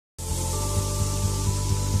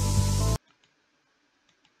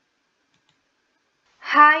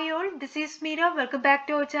Hi all, this is Meera. Welcome back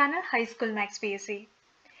to our channel HighSchoolMaths PSC.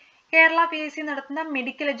 KeralaPSC നടത്തുന്ന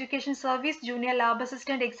medical education service junior lab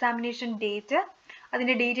assistant examination date,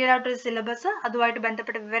 അതിന്റെ detail ആയിട്ടൊരു syllabus, അതുമായിട്ട്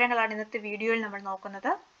ബന്ധപ്പെട്ട വിവരങ്ങളാണ് ഇന്നത്തെ വീഡിയോയിൽ നമ്മൾ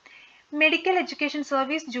നോക്കുന്നത്. Medical education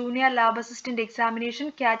service junior lab assistant examination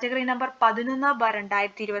category number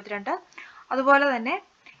 11/2022, അതുപോലെ തന്നെ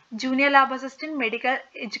junior lab assistant medical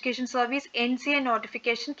education service NCA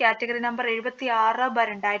notification category number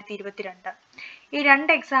 76/2022. ഈ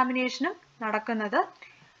രണ്ട് എക്സാമിനേഷനും നടക്കുന്നത്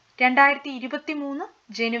 2023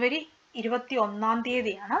 ജനുവരി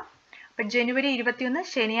 21 അപ്പോൾ ജനുവരി 21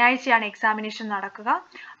 ശനിയാഴ്ചയാണ് എക്സാമിനേഷൻ നടക്കുക.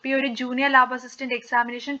 അപ്പോൾ ഈ ഒരു ജൂനിയർ ലാബ് അസിസ്റ്റന്റ്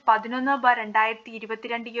എക്സാമിനേഷൻ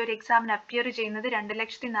 11/2022 ഈ ഒരു എക്സാമിന് അപ്പിയർ ചെയ്യുന്നത്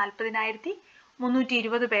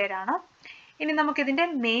 2,40,320 പേരാണ്. ഇനി നമുക്ക് ഇതിന്റെ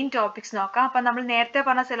മെയിൻ ടോപ്പിക്സ് നോക്കാം. അപ്പം നമ്മൾ നേരത്തെ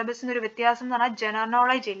പറഞ്ഞ സിലബസിന് ഒരു വ്യത്യാസം എന്ന് പറഞ്ഞാൽ ജനറൽ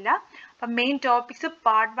നോളജ് ഇല്ല. അപ്പം main topics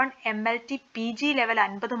part 1 MLT PG level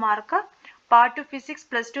 50 mark, part 2 physics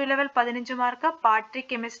 +2 level 15 mark, part 3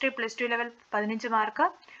 chemistry +2 level 15 mark,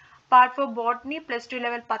 part 4 botany +2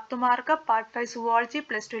 level 10 mark, part 5 zoology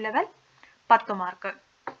 +2 level 10 mark.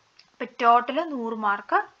 അപ്പം ടോട്ടൽ 100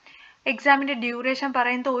 മാർക്ക്. എക്സാമിന്റെ ഡ്യൂറേഷൻ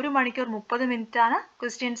പറയുന്നത് 1 മണിക്കൂർ 30 മിനിറ്റ് ആണ്.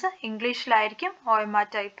 Questions ഇംഗ്ലീഷിലായിരിക്കും, OMR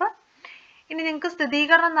type. ഇനി നിങ്ങൾക്ക്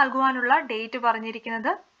സ്ഥിരീകരണം നൽകുവാനുള്ള ഡേറ്റ് പറഞ്ഞിരിക്കുന്നത്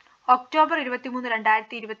October 23,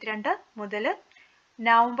 2022 മുതൽ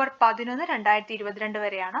നവംബർ 11, 2022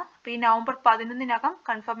 വരെയാണ്. അപ്പോൾ ഈ നവംബർ 11-നകം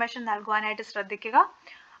കൺഫർമേഷൻ നൽകുവാനായിട്ട് ശ്രദ്ധിക്കുക.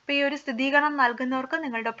 അപ്പോൾ ഈ ഒരു സ്ഥിരീകരണം നൽകുന്നവർക്ക്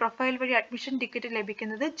നിങ്ങളുടെ പ്രൊഫൈൽ വഴി അഡ്മിഷൻ ടിക്കറ്റ്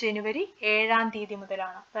ലഭിക്കുന്നത് ജനുവരി 7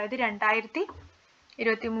 മുതലാണ്, അതായത്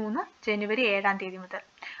 2023 ജനുവരി 7 മുതൽ.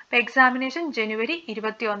 അപ്പോൾ എക്സാമിനേഷൻ ജനുവരി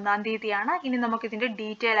 21 ഇനി നമുക്ക് ഇതിന്റെ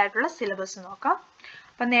ഡീറ്റെയിൽ ആയിട്ടുള്ള സിലബസ് നോക്കാം.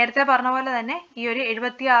 അപ്പം നേരത്തെ പറഞ്ഞ പോലെ തന്നെ ഈ ഒരു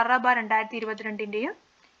 76/2022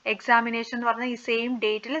 എക്സാമിനേഷൻ എന്ന് പറഞ്ഞാൽ ഈ സെയിം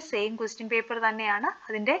ഡേറ്റിൽ സെയിം ക്വസ്റ്റ്യൻ പേപ്പർ തന്നെയാണ്.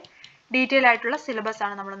 അതിന്റെ ഡീറ്റെയിൽ ആയിട്ടുള്ള സിലബസ്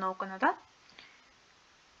ആണ് നമ്മൾ നോക്കുന്നത്.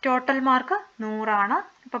 ടോട്ടൽ മാർക്ക് 100 ആണ്.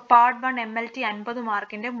 ഇപ്പൊ പാർട്ട് 1 MLT 50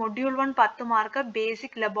 മാർക്കിന്റെ, module 1 10 mark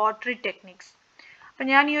basic laboratory techniques. അപ്പൊ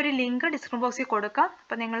ഞാൻ ഈ ഒരു ലിങ്ക് ഡിസ്ക്രിപ്ഷൻ ബോക്സിൽ കൊടുക്കാം.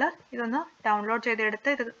 അപ്പൊ നിങ്ങൾ ഇതൊന്ന് ഡൗൺലോഡ് ചെയ്തെടുത്ത്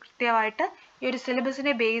ഇത് കൃത്യമായിട്ട് ഈ ഒരു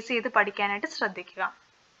സിലബസിനെ ബേസ് ചെയ്ത് പഠിക്കാനായിട്ട് ശ്രദ്ധിക്കുക.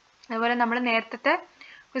 അതുപോലെ നമ്മൾ നേരത്തെ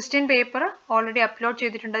ക്വസ്റ്റ്യൻ പേപ്പർ ഓൾറെഡി അപ്ലോഡ്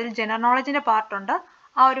ചെയ്തിട്ടുണ്ട്. അതിൽ ജനറൽ നോളജിന്റെ പാർട്ട് ഉണ്ട്.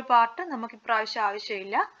 ആ ഒരു പാർട്ട് നമുക്ക് ഇപ്രാവശ്യം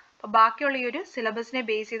ആവശ്യമില്ല. അപ്പോൾ ബാക്കിയുള്ള ഈ ഒരു സിലബസിനെ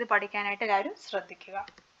ബേസ് ചെയ്ത് പഠിക്കാനായിട്ട് എല്ലാവരും ശ്രദ്ധിക്കുക.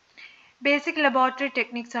 ബേസിക് ലബോറട്ടറി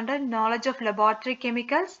ടെക്നിക്സ് ഉണ്ട്. Knowledge of laboratory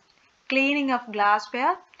chemicals, cleaning of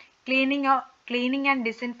ഗ്ലാസ്വെയർ, cleaning and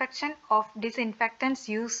disinfection of disinfectants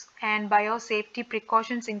use and biosafety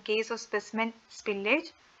precautions in case of specimen spillage,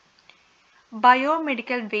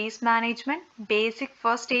 biomedical waste management, basic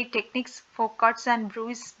first aid techniques for cuts and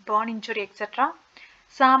bruises, burn injury, etc.,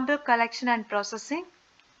 sample collection and processing,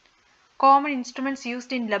 common instruments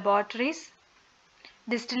used in laboratories,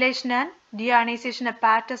 distillation and deionization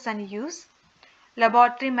apparatus and use,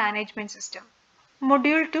 laboratory management system.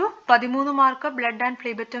 Module 2 13 mark blood and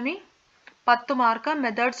phlebotomy, 10 mark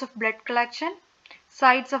methods of blood collection,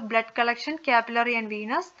 sites of blood collection, capillary and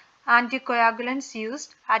venous, anticoagulants used,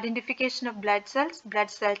 identification of blood cells, blood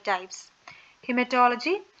cell types,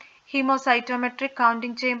 hematology, hemocytometric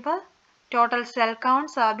counting chamber, total cell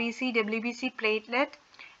counts, RBC, WBC, platelet,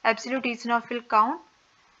 absolute eosinophil count,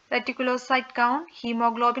 reticulocyte count,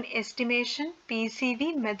 hemoglobin estimation, PCV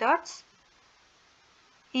methods,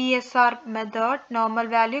 ESR method, normal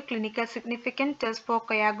value, clinical significant test for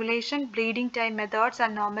coagulation, bleeding time methods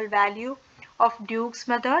and normal value of Duke's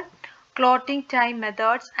method, clotting time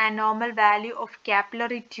methods and normal value of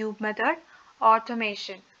capillary tube method,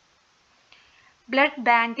 automation, blood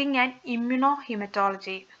banking and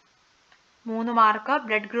immunohematology. 3 mark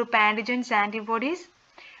blood group antigens antibodies,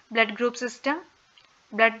 blood group system,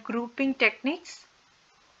 blood grouping techniques,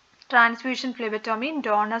 transfusion phlebotomy,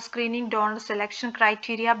 donor screening, donor selection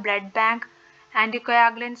criteria, blood bank,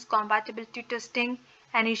 anticoagulants, compatibility testing,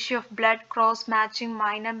 an issue of blood cross matching,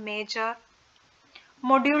 minor, major.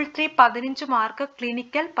 Module 3 15 mark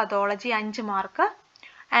clinical pathology 5 mark,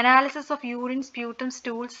 analysis of urine, sputum,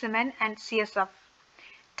 stool, semen and CSF,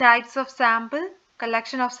 types of sample,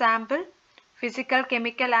 collection of sample, physical,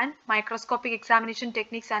 chemical and microscopic examination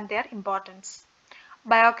techniques and their importance,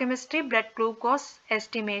 biochemistry, blood glucose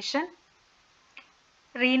estimation,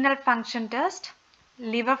 renal function test,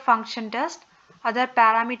 liver function test, other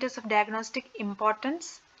parameters of diagnostic importance,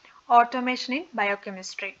 automation in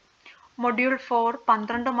biochemistry. Module 4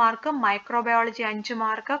 12 mark microbiology 5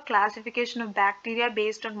 mark, classification of bacteria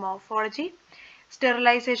based on morphology,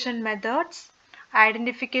 sterilization methods,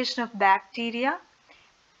 identification of bacteria,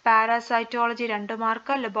 parasitology 2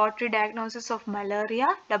 mark, laboratory diagnosis of malaria,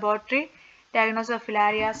 laboratory diagnosis of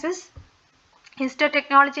filariasis,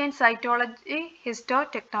 histotechnology and cytology,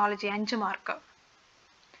 histotechnology 5 mark.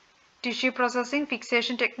 tissue processing,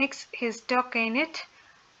 fixation techniques, histokinete,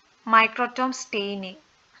 microtome staining,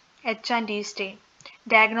 H&E stain,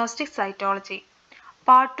 diagnostic cytology.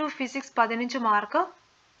 Part 2 physics 15 mark.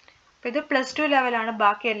 ഇത് plus two ലെവലാണ്,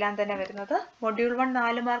 ബാക്കി എല്ലാം തന്നെ വരുന്നത്. Module 1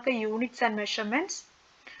 4 mark units and measurements.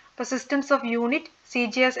 ഇപ്പോൾ systems of unit,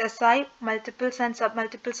 CGS, SI, multiples and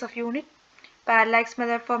submultiples of unit, parallax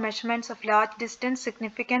method for measurements of large distance,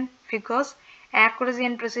 significant figures, accuracy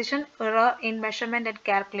and precision, error in measurement and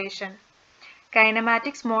calculation.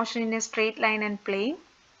 Kinematics, motion in a straight line and plane.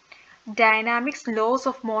 Dynamics, laws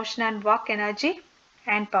of motion and work, energy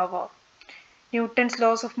and power. Newton's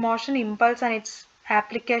laws of motion, impulse and its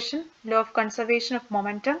application, law of conservation of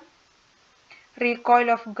momentum, recoil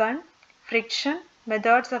of gun, friction,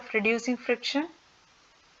 methods of reducing friction,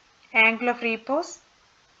 angle of repose,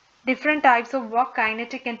 different types of work,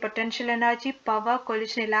 kinetic and potential energy, power,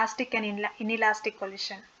 collision, elastic and inelastic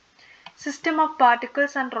collision. System of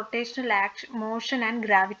particles and rotational motion and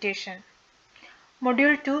gravitation.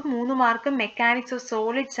 Module 2 3 mark mechanics of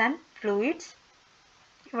solids and fluids.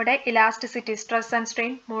 ഇവിടെ elasticity, stress and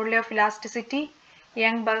strain, moduli of elasticity,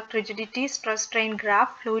 Young bulk rigidity, stress strain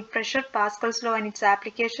graph, fluid pressure, Pascal's law and its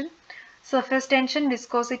application, surface tension,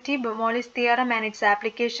 viscosity, Bernoulli's theorem and its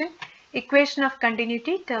application, equation of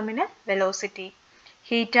continuity, terminal velocity,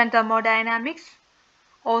 heat and thermodynamics,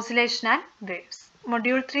 oscillation and waves.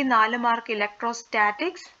 Module 3 4 mark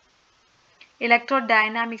electrostatics,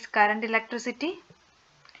 electrodynamics, current, electricity,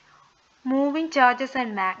 moving charges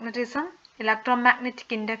and magnetism, electromagnetic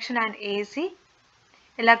induction and AC,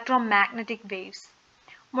 electromagnetic waves.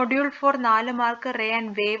 Module 4 4 mark ray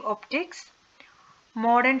and wave optics,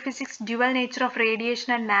 modern physics, dual nature of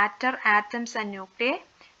radiation and matter, atoms and nuclei,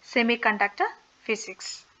 semiconductor physics.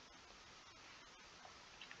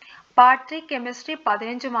 Part 3 chemistry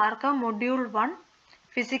 15 mark, module 1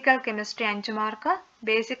 physical chemistry 5 mark,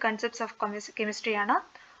 basic concepts of chemistry ആണ്.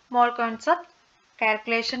 Mole concept,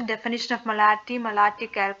 calculation, definition of molarity, molarity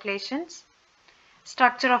calculations,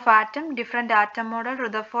 structure of atom, different atom model,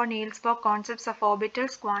 Rutherford, Niels Bohr, concepts of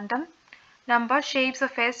orbitals, quantum number, shapes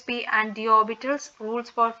of s, p and d orbitals, rules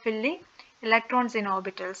for filling electrons in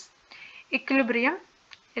orbitals, equilibrium,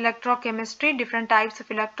 electrochemistry, different types of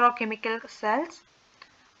electrochemical cells,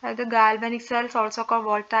 the galvanic cells, also called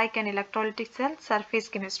voltaic and electrolytic cells, surface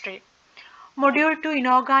chemistry. Module 2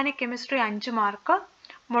 inorganic chemistry 5 mark,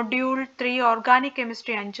 module 3 organic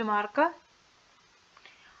chemistry 5 mark,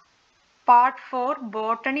 Part 4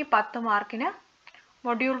 botany 10 മാർക്കിന്.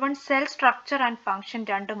 Module 1 cell structure and function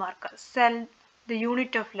 2 mark. Cell, the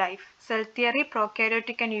unit of life, cell theory,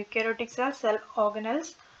 prokaryotic and eukaryotic cells, cell organelles,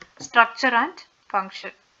 structure and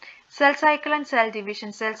function, cell cycle and cell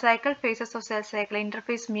division, cell cycle, phases of cell cycle,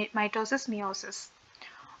 interphase, mitosis, meiosis.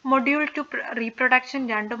 Module 2 reproduction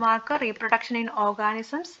 2 mark, reproduction in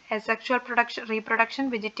organisms, asexual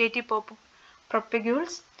reproduction, vegetative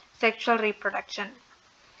propagules, sexual reproduction,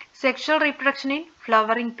 sexual reproduction in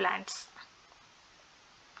flowering plants.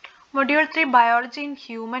 Module 3 biology in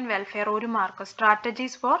human welfare 1 mark,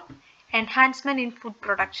 strategies for enhancement in food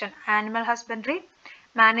production, animal husbandry,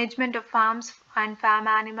 management of farms and farm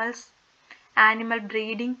animals, animal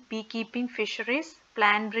breeding, beekeeping, fisheries,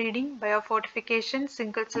 plant breeding, biofortification,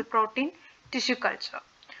 single cell protein, tissue culture.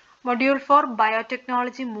 Module 4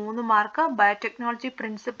 biotechnology 3 mark, biotechnology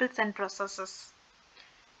principles and processes,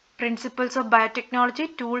 principles of biotechnology,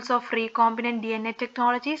 tools of recombinant DNA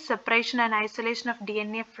technology, separation and isolation of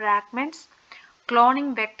DNA fragments, cloning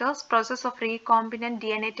vectors, process of recombinant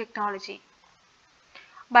DNA technology,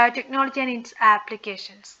 biotechnology and its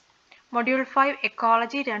applications. Module 5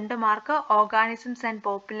 ecology 2 mark, organisms and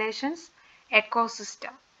populations,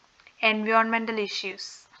 ecosystem, environmental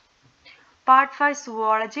issues. Part 5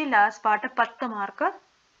 zoology, last part 10 mark,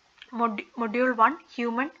 module 1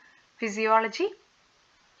 human physiology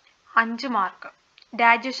 5 mark,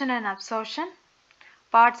 digestion and absorption,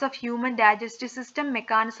 parts of human digestive system,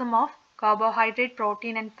 mechanism of carbohydrate,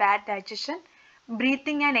 protein and fat digestion,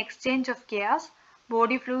 breathing and exchange of gas,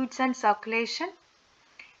 body fluids and circulation,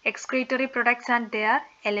 excretory products and their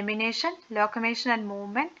elimination, locomotion and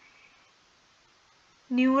movement,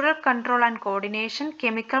 neural control and coordination,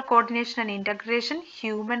 chemical coordination and integration,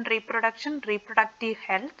 human reproduction, reproductive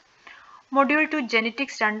health. Module 2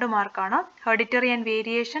 genetics 2 mark ആണ്, hereditary and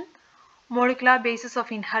variation, molecular basis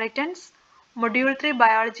of inheritance. Module 3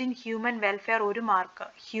 biology in human welfare 1 mark,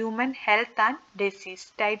 human health and disease,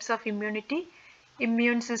 types of immunity,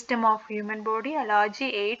 immune system of human body, allergy,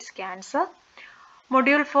 AIDS, cancer.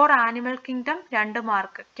 Module 4 animal kingdom 2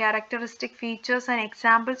 mark, characteristic features and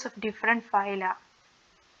examples of different phyla.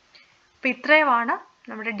 ഇപ്പോൾ ഇത്രയുമാണ്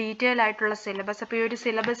നമ്മുടെ detail ആയിട്ടുള്ള syllabus. അപ്പോൾ ഈ ഒരു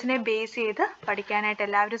സിലബസിനെ base ചെയ്ത് പഠിക്കാനായിട്ട്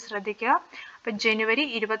എല്ലാവരും ശ്രദ്ധിക്കുക. അപ്പോൾ ജനുവരി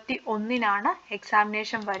 21-നാണ്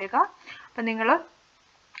എക്സാമിനേഷൻ വരിക. അപ്പോൾ നിങ്ങൾ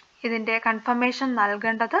ഇതിൻ്റെ കൺഫർമേഷൻ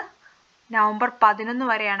നൽകേണ്ടത് നവംബർ 11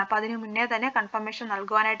 വരെയാണ്. അപ്പോൾ അതിന് മുന്നേ തന്നെ കൺഫർമേഷൻ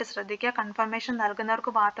നൽകുവാനായിട്ട് ശ്രദ്ധിക്കുക. കൺഫർമേഷൻ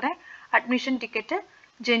നൽകുന്നവർക്ക് മാത്രമേ അഡ്മിഷൻ ടിക്കറ്റ്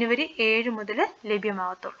ജനുവരി 7 മുതൽ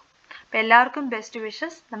ലഭ്യമാകത്തുള്ളൂ. അപ്പോൾ എല്ലാവർക്കും ബെസ്റ്റ്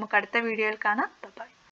വിഷസ്. നമുക്ക് അടുത്ത വീഡിയോയിൽ കാണാം. ബൈ.